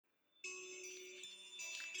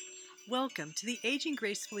Welcome to the Aging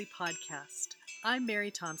Gracefully podcast. I'm Mary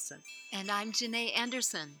Thompson. And I'm Janae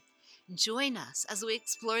Anderson. Join us as we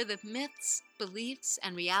explore the myths, beliefs,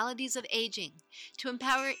 and realities of aging to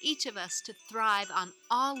empower each of us to thrive on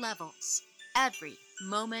all levels, every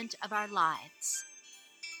moment of our lives.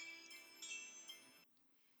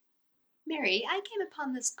 Mary, I came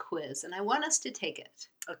upon this quiz and I want us to take it.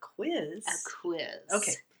 A quiz? A quiz.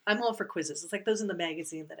 Okay, I'm all for quizzes. It's like those in the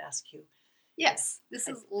magazine that ask you. Yes, this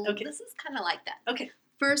is kind of like that. Okay.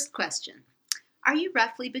 First question. Are you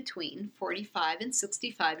roughly between 45 and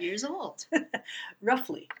 65 years old?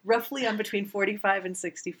 Roughly I'm between 45 and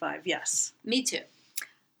 65, yes. Me too.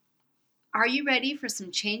 Are you ready for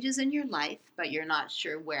some changes in your life, but you're not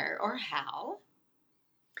sure where or how?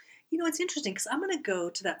 You know, it's interesting because I'm going to go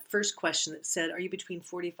to that first question that said, are you between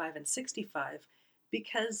 45 and 65?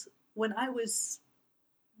 Because when I was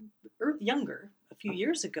younger, a few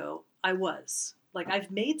years ago, I was. Like, I've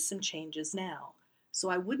made some changes now. So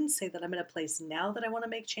I wouldn't say that I'm in a place now that I want to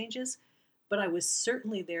make changes, but I was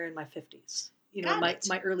certainly there in my 50s,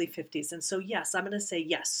 my early 50s. And so, yes, I'm going to say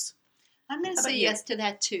yes. I'm going to say yes to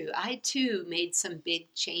that too. I too made some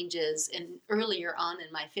big changes earlier on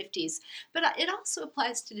in my 50s, but it also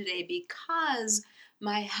applies to today because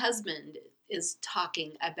my husband is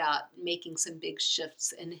talking about making some big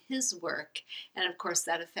shifts in his work. And of course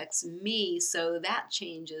that affects me. So that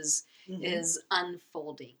change is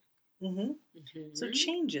unfolding. Mm-hmm. Mm-hmm. So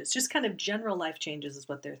changes, just kind of general life changes is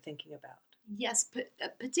what they're thinking about. Yes,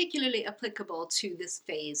 particularly applicable to this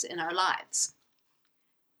phase in our lives.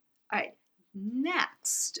 All right,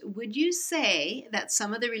 next, would you say that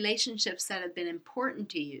some of the relationships that have been important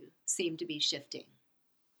to you seem to be shifting?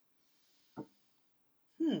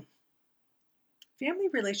 Family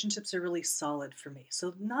relationships are really solid for me,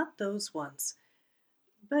 so not those ones.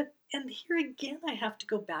 But, and here again, I have to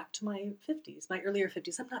go back to my 50s, my earlier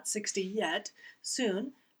 50s. I'm not 60 yet,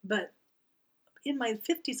 soon, but in my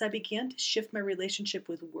 50s, I began to shift my relationship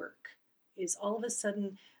with work. Is all of a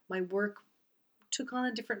sudden, my work took on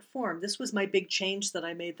a different form. This was my big change that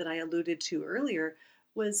I made that I alluded to earlier,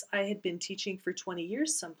 was I had been teaching for 20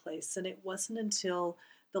 years someplace, and it wasn't until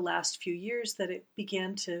the last few years that it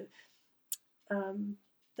began to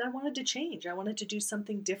that I wanted to change. I wanted to do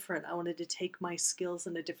something different. I wanted to take my skills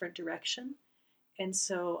in a different direction. And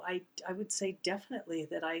so I would say definitely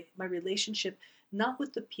that my relationship, not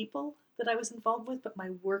with the people that I was involved with, but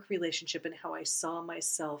my work relationship and how I saw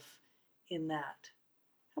myself in that.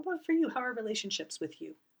 How about for you? How are relationships with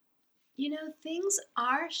you? You know, things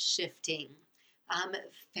are shifting.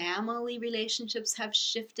 Family relationships have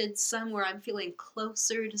shifted some where I'm feeling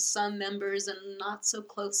closer to some members and not so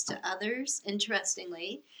close to others,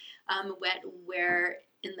 interestingly, where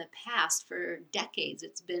in the past for decades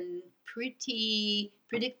it's been pretty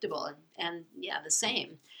predictable and the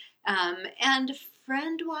same. And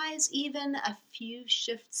friend-wise, even a few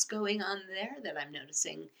shifts going on there that I'm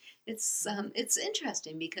noticing. It's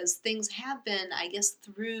interesting because things have been, I guess,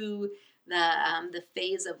 through the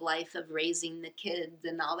phase of life of raising the kids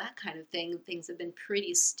and all that kind of thing. Things have been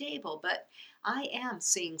pretty stable, but I am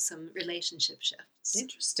seeing some relationship shifts.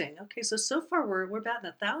 Interesting. Okay, so far we're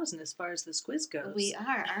batting 1,000 as far as this quiz goes. We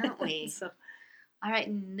are, aren't we? All right,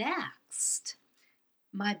 next.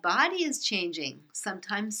 My body is changing,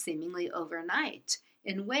 sometimes seemingly overnight,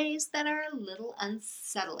 in ways that are a little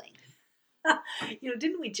unsettling.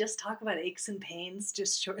 Didn't we just talk about aches and pains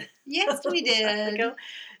just short? Yes, we did. Ago?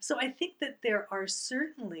 So I think that there are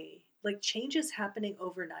certainly like changes happening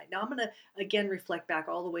overnight. Now I'm going to again reflect back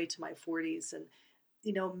all the way to my 40s, and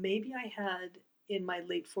maybe I had in my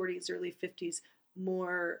late 40s, early 50s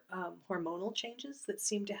more hormonal changes that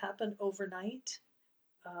seemed to happen overnight.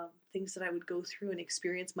 Things that I would go through and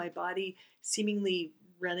experience, my body seemingly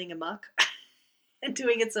running amok and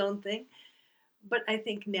doing its own thing. But I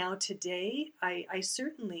think now today, I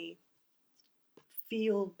certainly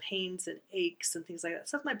feel pains and aches and things like that.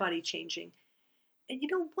 Stuff my body changing. And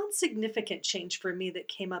one significant change for me that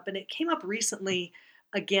came up, and it came up recently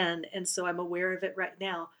again, and so I'm aware of it right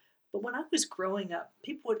now. But when I was growing up,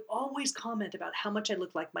 people would always comment about how much I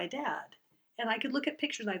looked like my dad. And I could look at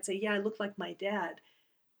pictures and I'd say, yeah, I look like my dad.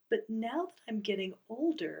 But now that I'm getting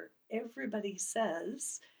older, everybody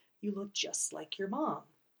says, you look just like your mom.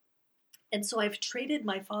 And so I've traded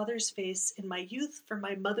my father's face in my youth for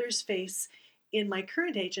my mother's face in my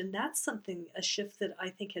current age. And that's a shift that I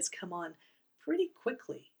think has come on pretty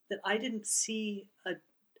quickly, that I didn't see.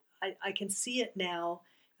 I can see it now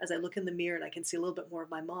as I look in the mirror and I can see a little bit more of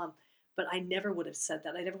my mom, but I never would have said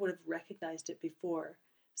that. I never would have recognized it before.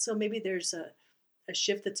 So maybe there's a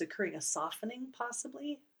shift that's occurring, a softening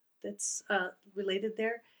possibly that's related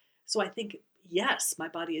there. So I think, yes, my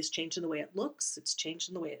body has changed in the way it looks, it's changed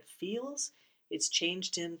in the way it feels, it's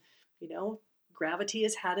changed in, you know, gravity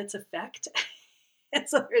has had its effect. And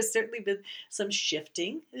so there's certainly been some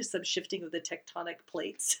shifting. There's some shifting of the tectonic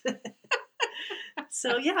plates.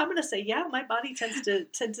 So yeah, I'm gonna say yeah. My body tends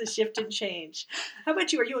to shift and change. How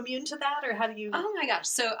about you? Are you immune to that, or how do you? Oh my gosh.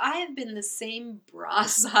 So I have been the same bra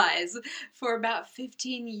size for about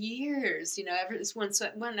 15 years. Ever since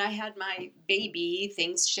when I had my baby,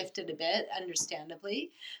 things shifted a bit,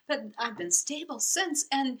 understandably. But I've been stable since.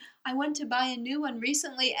 And I went to buy a new one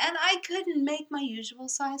recently and I couldn't make my usual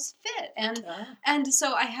size fit. And Ah, and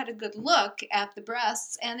so I had a good look at the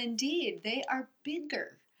breasts, and indeed they are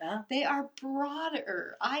bigger. ah, They are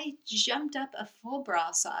broader. I jumped up a full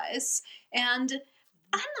bra size, and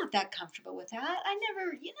I'm not that comfortable with that. I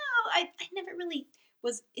never really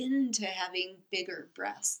was into having bigger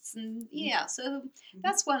breasts. And yeah, so mhm.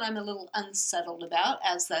 that's what I'm a little unsettled about,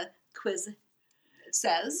 as the quiz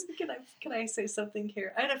says. Can I say something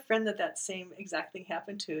here? I had a friend that same exact thing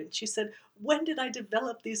happened to, and she said, "When did I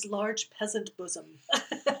develop these large peasant bosom?"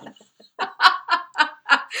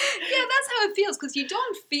 Yeah, that's how it feels, because you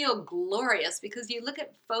don't feel glorious, because you look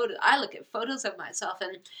at photos. I look at photos of myself,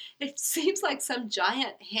 and it seems like some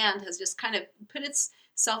giant hand has just kind of put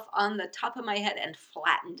itself on the top of my head and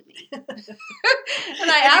flattened me. And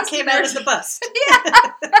I And you asked the came out as nurse, the bust. yeah,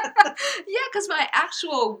 yeah, because my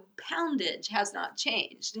actual poundage has not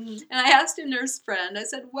changed. Mhm. And I asked a nurse friend, I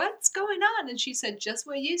said, "What's going on?" And she said, just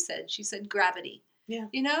what you said. She said, gravity. Yeah,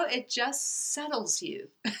 It just settles you.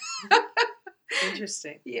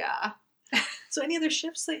 interesting. Yeah. So, any other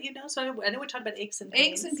shifts that you know? So, I know we talked about aches and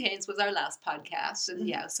Aches and pains. pains was our last podcast, and Mhm.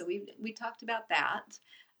 yeah, so we talked about that.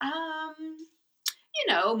 Um,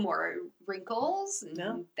 more wrinkles No.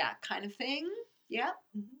 and that kind of thing. Yeah.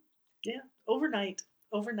 Mhm. Yeah, overnight,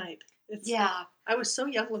 overnight. It's Yeah. I was so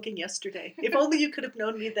young looking yesterday. If only you could have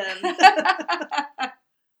known me then.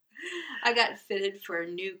 I got fitted for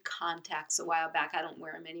new contacts a while back. I don't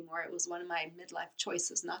wear them anymore. It was one of my midlife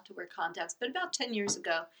choices not to wear contacts. But about 10 years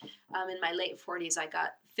ago, in my late 40s, I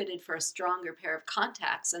got fitted for a stronger pair of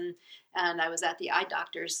contacts. And I was at the eye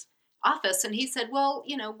doctor's office, and he said, well,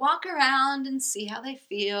 walk around and see how they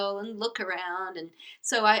feel and look around. And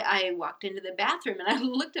so I walked into the bathroom and I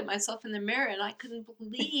looked at myself in the mirror, and I couldn't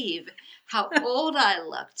believe how old I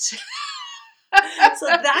looked. So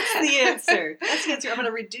that's the answer. That's the answer. I'm going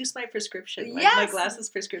to reduce my prescription, my Yes, glasses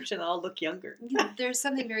prescription. I'll look younger. there's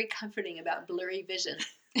something very comforting about blurry vision.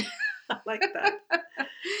 I like that.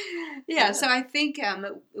 Yeah, Yeah. so I think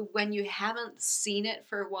when you haven't seen it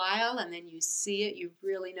for a while and then you see it, you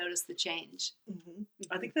really notice the change. I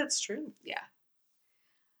Mhm. think that's true. Yeah.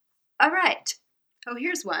 All right. Oh,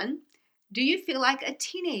 here's one. Do you feel like a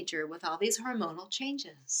teenager with all these hormonal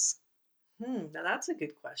changes? Now that's a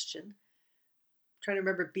good question. Trying to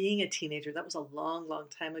remember being a teenager. That was a long, long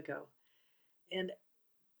time ago. And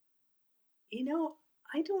you know,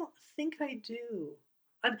 I don't think I do.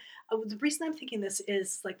 The reason I'm thinking this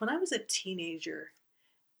is like when I was a teenager,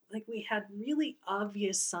 like we had really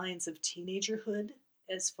obvious signs of teenagerhood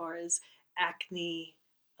as far as acne,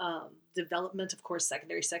 development, of course,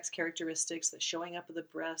 secondary sex characteristics, the showing up of the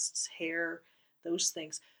breasts, hair, those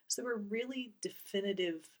things. So there were really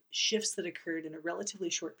definitive shifts that occurred in a relatively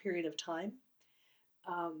short period of time.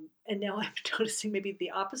 And now I'm noticing maybe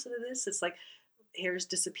the opposite of this. It's like hair is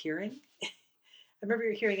disappearing. I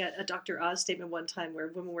remember hearing a Dr. Oz statement one time where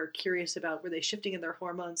women were curious about were they shifting in their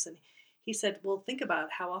hormones, and he said, "Well, think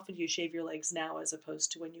about how often you shave your legs now as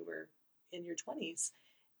opposed to when you were in your 20s."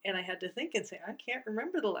 And I had to think and say, I can't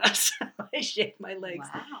remember the last time I shaved my legs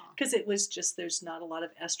Wow. because it was just there's not a lot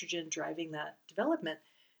of estrogen driving that development.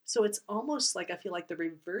 So it's almost like I feel like the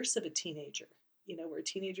reverse of a teenager, where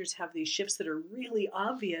teenagers have these shifts that are really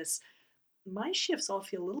obvious. My shifts all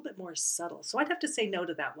feel a little bit more subtle. So I'd have to say no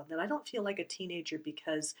to that one, that I don't feel like a teenager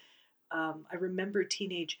because I remember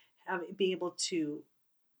being able to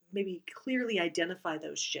maybe clearly identify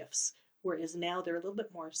those shifts, whereas now they're a little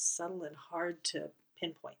bit more subtle and hard to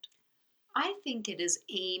pinpoint. I think it is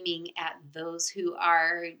aiming at those who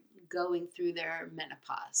are going through their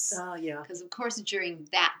menopause. Oh, yeah. Because, of course, during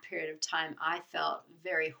that period of time, I felt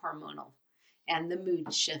very hormonal. And the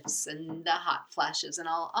mood shifts and the hot flashes and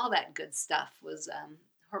all that good stuff was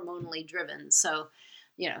hormonally driven. So,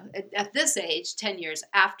 at this age, 10 years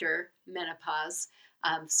after menopause,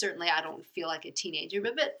 certainly I don't feel like a teenager.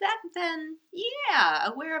 But back then, yeah,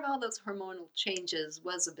 aware of all those hormonal changes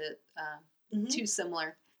was a bit Hmm. too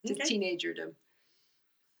similar to Okay. teenagerdom.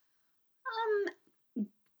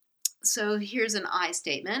 So here's an I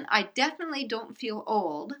statement. I definitely don't feel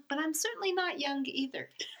old, but I'm certainly not young either.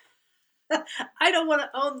 I don't want to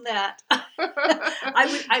own that.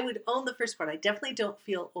 I would own the first part. I definitely don't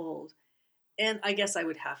feel old. And I guess I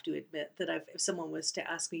would have to admit that if someone was to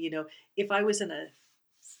ask me, if I was in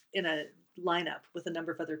a lineup with a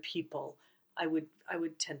number of other people, I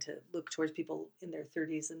would tend to look towards people in their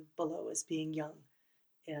 30s and below as being young.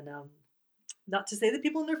 And not to say that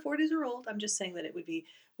people in their 40s are old. I'm just saying that it would be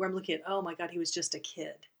where I'm looking at, oh my God, he was just a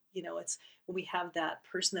kid. It's when we have that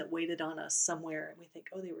person that waited on us somewhere and we think,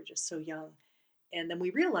 oh, they were just so young. And then we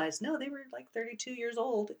realize, no, they were like 32 years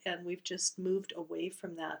old, and we've just moved away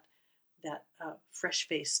from that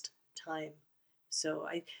fresh-faced time. So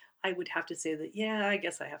I would have to say that, yeah, I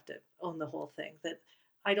guess I have to own the whole thing. That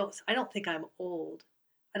I don't think I'm old.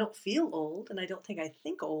 I don't feel old, and I don't think I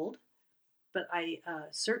think old, but I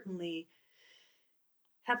certainly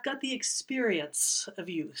have got the experience of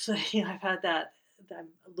youth. I've had that. I'm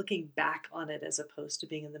looking back on it as opposed to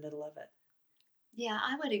being in the middle of it. Yeah,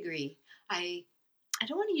 I would agree. I I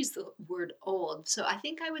don't want to use the word old, so I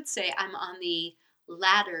think I would say I'm on the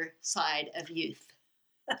latter side of youth.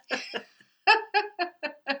 But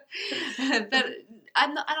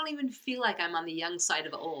I don't even feel like I'm on the young side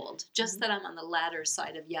of old, just Mhm. that I'm on the latter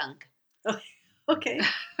side of young. Okay.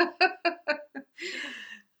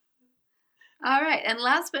 All right, and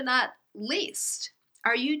last but not least,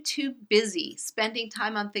 are you too busy spending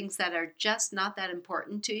time on things that are just not that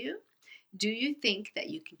important to you? Do you think that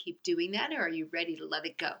you can keep doing that, or are you ready to let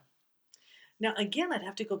it go? Now, again, I'd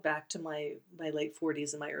have to go back to my late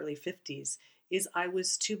 40s and my early 50s. Is I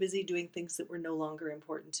was too busy doing things that were no longer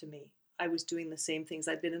important to me. I was doing the same things.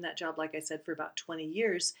 I'd been in that job, like I said, for about 20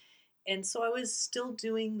 years. And so I was still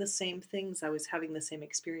doing the same things. I was having the same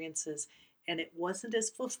experiences, and it wasn't as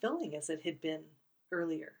fulfilling as it had been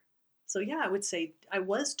earlier. So, yeah, I would say I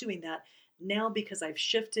was doing that now because I've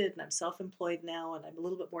shifted and I'm self employed now and I'm a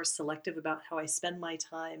little bit more selective about how I spend my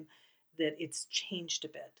time, that it's changed a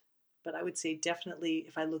bit. But I would say definitely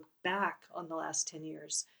if I look back on the last 10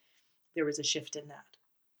 years, there was a shift in that.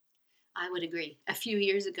 I would agree. A few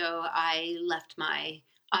years ago, I left my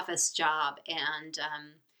office job and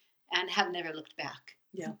have never looked back.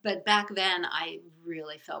 Yeah. But back then, I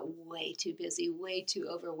really felt way too busy, way too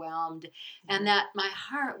overwhelmed, and Mhm. that my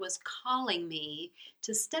heart was calling me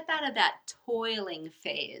to step out of that toiling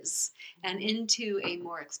phase and Mhm. into a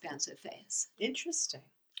more expansive phase. Interesting.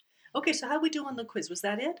 Okay, so how did we do on the quiz? Was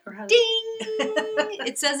that it? Or how did Ding!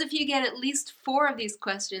 It says if you get at least 4 of these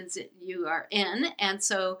questions, you are in. And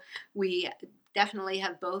so we definitely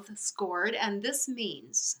have both scored. And this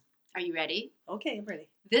means, are you ready? Okay, I'm ready.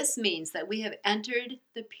 This means that we have entered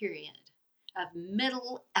the period of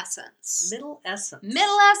middle essence. Middle essence.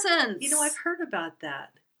 Middle I've essence! heard about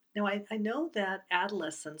that. Now, I know that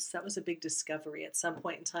adolescence, that was a big discovery at some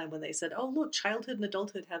point in time when they said, oh, look, childhood and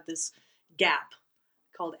adulthood have this gap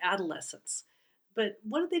called adolescence. But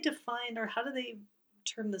what do they define, or how do they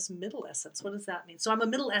term this middle essence? What does that mean? So I'm a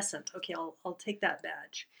middle essence. Okay, I'll take that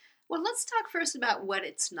badge. Well, let's talk first about what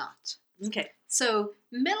it's not. Okay. So,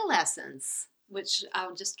 middle essence, which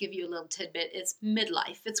I'll just give you a little tidbit, is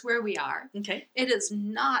midlife. It's where we are. Okay. It is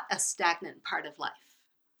not a stagnant part of life.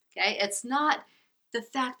 Okay? It's not the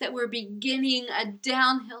fact that we're beginning a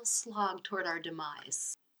downhill slog toward our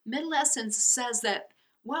demise. Middle essence says that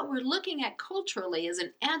what we're looking at culturally is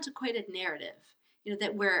an antiquated narrative,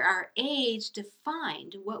 that where our age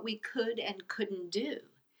defined what we could and couldn't do.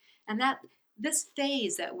 And that this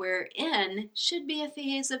phase that we're in should be a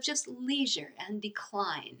phase of just leisure and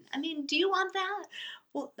decline. I mean, do you want that?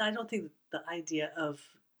 Well, I don't think the idea of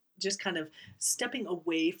just kind of stepping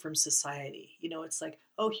away from society, it's like,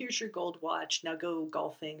 oh, here's your gold watch. Now go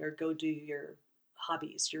golfing or go do your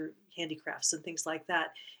hobbies, your handicrafts and things like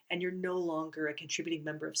that. And you're no longer a contributing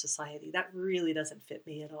member of society. That really doesn't fit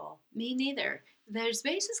me at all. Me neither. There's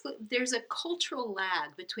a cultural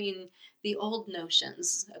lag between the old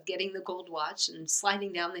notions of getting the gold watch and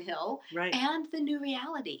sliding down the hill Right. and the new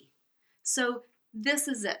reality. So this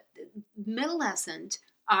is it. Middlescent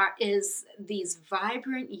is these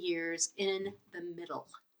vibrant years in the middle.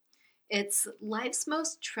 It's life's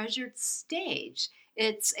most treasured stage.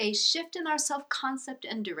 It's a shift in our self concept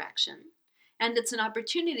and direction. And it's an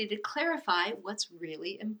opportunity to clarify what's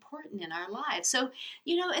really important in our lives. So,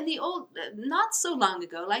 in the old, not so long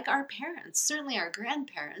ago, like our parents, certainly our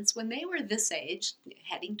grandparents, when they were this age,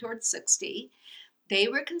 heading towards 60, they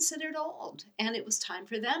were considered old. And it was time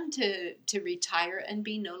for them to retire and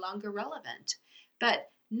be no longer relevant.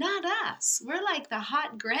 But not us. We're like the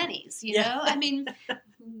hot grannies, Yeah. I mean,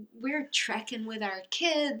 we're trekking with our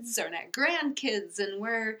kids or our grandkids, and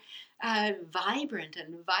we're vibrant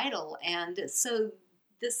and vital. And so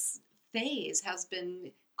this phase has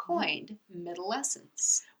been coined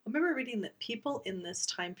middlescence. I remember reading that people in this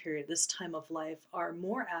time period, this time of life, are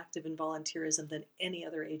more active in volunteerism than any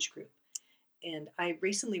other age group. And I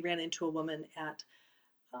recently ran into a woman at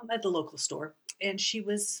the local store, and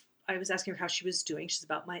I was asking her how she was doing. She's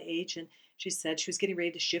about my age, and she said she was getting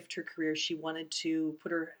ready to shift her career. She wanted to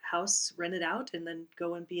put her house rented out and then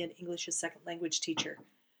go and be an English as second language teacher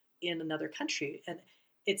in another country. And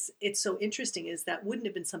it's so interesting is that wouldn't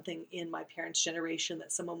have been something in my parents' generation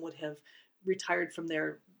that someone would have retired from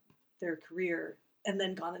their career and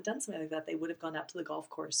then gone and done something like that. They would have gone out to the golf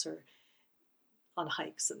course or on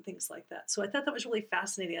hikes and things like that. So I thought that was really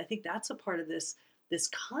fascinating. I think that's a part of this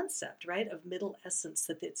concept, right, of middle essence,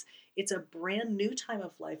 that it's a brand new time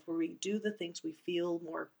of life where we do the things we feel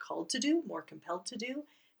more called to do, more compelled to do,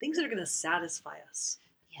 things that are going to satisfy us.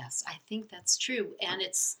 Yes, I think that's true. And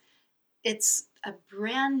it's a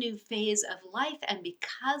brand new phase of life, and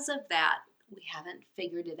because of that, we haven't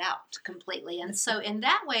figured it out completely. And so in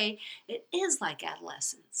that way, it is like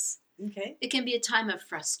adolescence. Okay. It can be a time of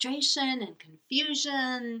frustration and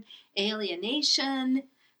confusion, alienation,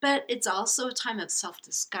 but it's also a time of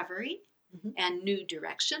self-discovery Hmm. and new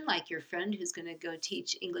direction, like your friend who's going to go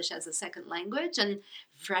teach English as a second language, and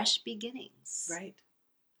fresh beginnings. Right.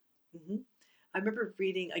 Hmm. I remember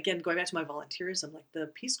reading, again, going back to my volunteerism, like the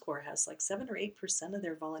Peace Corps has like 7 or 8% of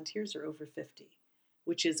their volunteers are over 50,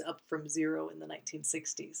 which is up from zero in the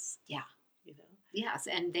 1960s. Yeah. You know. Yes,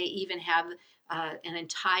 and they even have an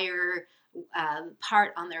entire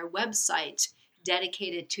part on their website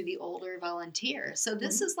dedicated to the older volunteer. So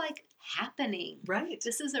this Mhm. is like happening. Right.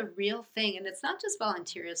 This is a real thing, and it's not just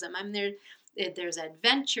volunteerism. I mean, there's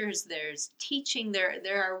adventures, there's teaching.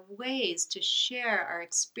 There are ways to share our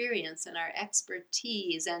experience and our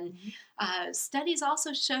expertise. And Mhm. studies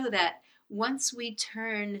also show that once we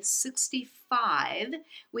turn 65,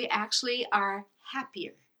 we actually are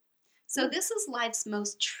happier. So, Hmm. this is life's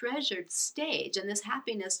most treasured stage, and this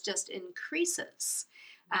happiness just increases.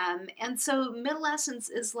 And so, middlescence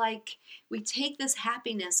is like we take this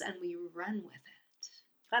happiness and we run with it.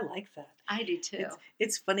 I like that. I do too.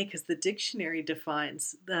 It's funny because the dictionary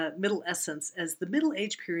defines the middle essence as the middle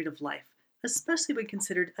age period of life, especially when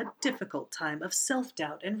considered a difficult time of self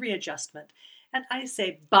doubt and readjustment. And I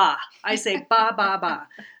say bah. I say bah bah bah.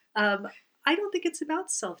 Um, I don't think it's about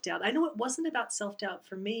self doubt. I know it wasn't about self doubt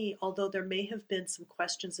for me, although there may have been some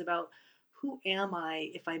questions about who am I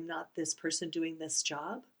if I'm not this person doing this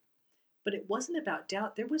job. But it wasn't about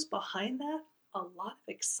doubt. There was behind that a lot of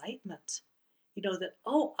excitement. That,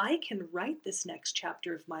 oh, I can write this next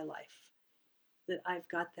chapter of my life, that I've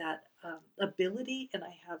got that ability, and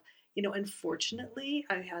I have, unfortunately,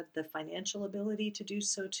 I had the financial ability to do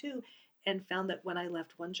so too, and found that when I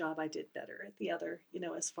left one job, I did better at the other,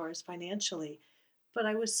 as far as financially. But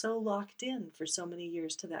I was so locked in for so many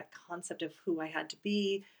years to that concept of who I had to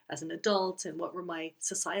be as an adult and what were my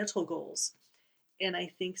societal goals. And I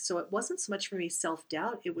think so it wasn't so much for me self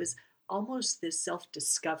doubt, it was almost this self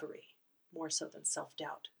discovery more so than self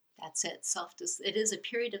doubt. That's it. It is a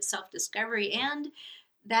period of self discovery, and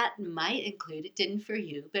that might include, it didn't for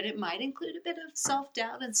you, but it might include a bit of self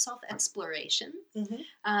doubt and self exploration.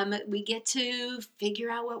 Hmm. We get to figure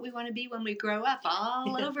out what we want to be when we grow up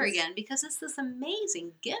all over Yes. again, because it's this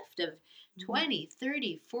amazing gift of Hmm. 20,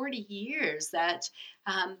 30, 40 years that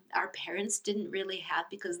our parents didn't really have,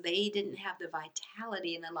 because they didn't have the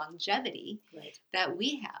vitality and the longevity Right. that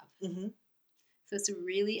we have. Hmm. So it's a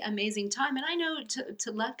really amazing time. And I know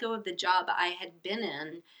to let go of the job I had been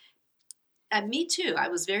in, me too. I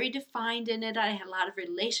was very defined in it. I had a lot of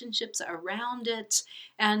relationships around it.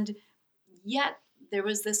 And yet there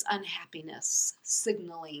was this unhappiness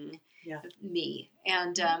signaling Yeah. me.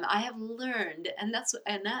 And Mhm. I have learned, and that's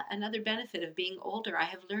another benefit of being older, I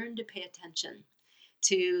have learned to pay attention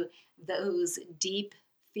to those deep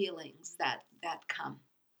feelings that come.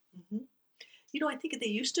 Hmm. I think they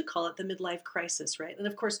used to call it the midlife crisis, right? And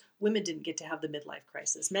of course, women didn't get to have the midlife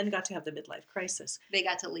crisis. Men got to have the midlife crisis. They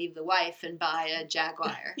got to leave the wife and buy a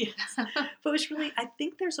Jaguar. Yes. But it's really, I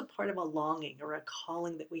think there's a part of a longing or a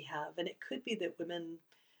calling that we have. And it could be that women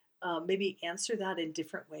maybe answer that in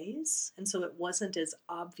different ways. And so it wasn't as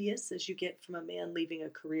obvious as you get from a man leaving a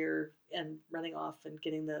career and running off and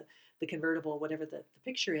getting the convertible, whatever the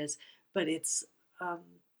picture is. But it's, um,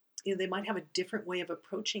 they might have a different way of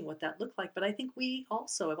approaching what that looked like. But I think we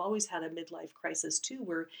also have always had a midlife crisis too,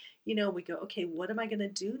 where, we go, okay, what am I going to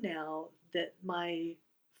do now that my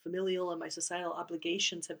familial and my societal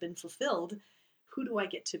obligations have been fulfilled? Who do I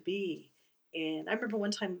get to be? And I remember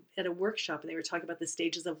one time at a workshop, and they were talking about the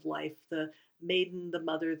stages of life: the maiden, the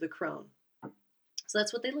mother, the crone. So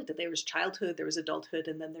that's what they looked at. There was childhood, there was adulthood,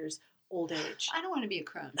 and then there's old age. I don't want to be a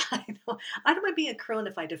crone. I know. I don't want to be a crone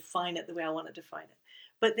if I define it the way I want to define it.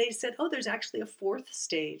 But they said, oh, there's actually a fourth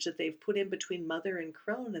stage that they've put in between mother and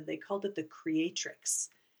crone, and they called it the creatrix.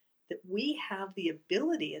 That we have the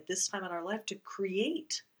ability at this time in our life to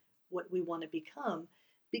create what we want to become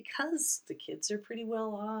because the kids are pretty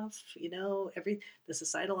well off, the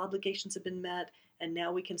societal obligations have been met, and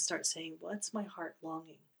now we can start saying, what's my heart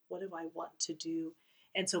longing? What do I want to do?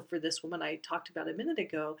 And so for this woman I talked about a minute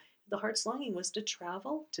ago, the heart's longing was to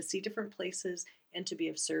travel, to see different places, and to be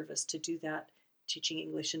of service, to do that, teaching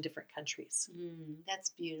English in different countries.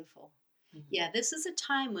 That's beautiful. Mhm. Yeah, this is a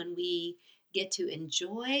time when we get to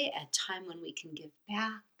enjoy, a time when we can give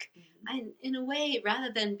back. Mhm. And in a way,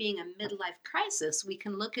 rather than being a midlife crisis, we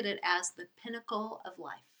can look at it as the pinnacle of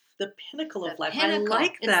life. The pinnacle The of life. I pinnacle.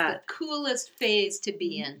 like It's the that. coolest phase to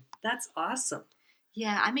be Mhm. in. That's awesome.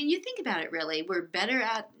 Yeah, I mean, you think about it really. We're better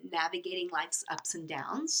at navigating life's ups and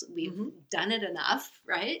downs. We've Mhm. done it enough,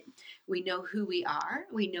 right? We know who we are,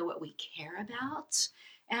 we know what we care about.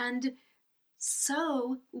 And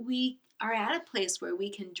so we are at a place where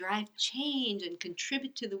we can drive change and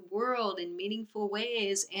contribute to the world in meaningful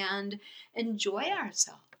ways and enjoy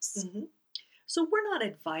ourselves. Mhm. So we're not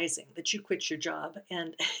advising that you quit your job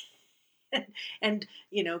and and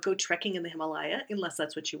go trekking in the Himalaya unless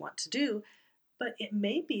that's what you want to do, but it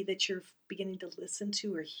may be that you're beginning to listen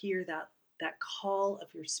to or hear that call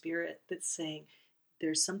of your spirit that's saying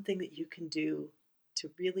there's something that you can do to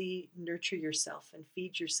really nurture yourself and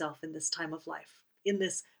feed yourself in this time of life, in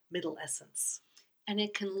this middle essence. And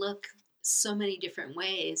it can look so many different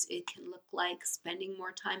ways. It can look like spending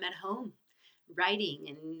more time at home, writing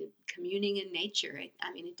and communing in nature.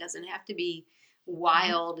 I mean, it doesn't have to be Mhm.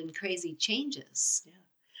 wild and crazy changes. Yeah.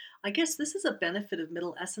 I guess this is a benefit of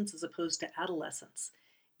middle essence as opposed to adolescence.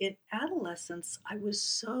 In adolescence, I was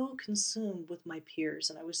so consumed with my peers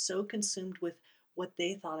and I was so consumed with what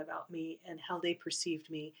they thought about me and how they perceived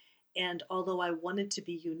me. And although I wanted to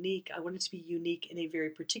be unique, I wanted to be unique in a very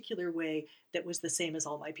particular way that was the same as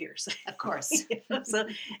all my peers. Of course. So,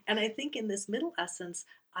 and I think in this middle essence,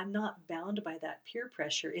 I'm not bound by that peer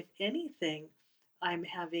pressure. If anything, I'm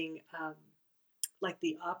having like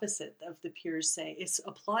the opposite of the peers say. It's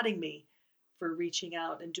applauding me for reaching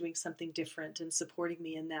out and doing something different and supporting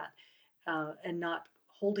me in that, and not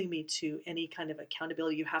holding me to any kind of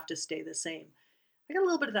accountability. You have to stay the same. I got a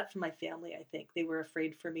little bit of that from my family, I think. They were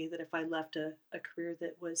afraid for me that if I left a career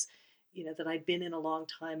that was, that I'd been in a long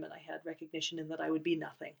time and I had recognition and that I would be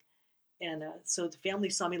nothing. And so the family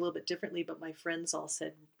saw me a little bit differently, but my friends all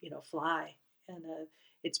said, fly. And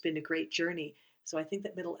it's been a great journey. So I think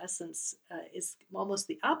that middle essence is almost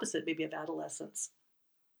the opposite, maybe, of adolescence.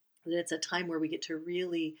 That it's a time where we get to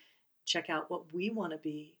really check out what we want to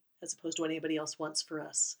be as opposed to what anybody else wants for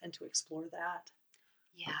us and to explore that.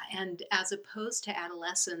 Yeah, and as opposed to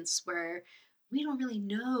adolescence, where we don't really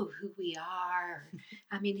know who we are.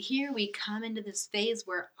 I mean, here we come into this phase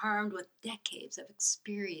where armed with decades of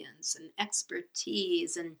experience and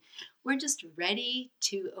expertise, and we're just ready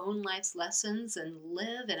to own life's lessons and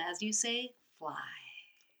live, and as you say, fly.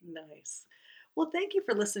 Nice. Well, thank you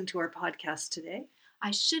for listening to our podcast today. I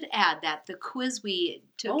should add that the quiz we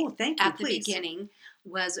took Oh, thank you, at the please. beginning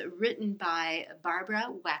was written by Barbara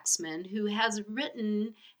Waxman, who has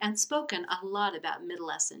written and spoken a lot about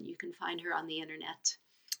Middlescence. You can find her on the internet.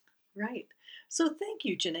 Right. So thank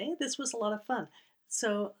you, Janae. This was a lot of fun.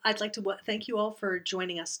 So I'd like to thank you all for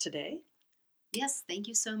joining us today. Yes, thank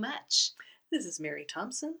you so much. This is Mary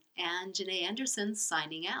Thompson. And Janae Anderson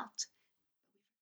signing out.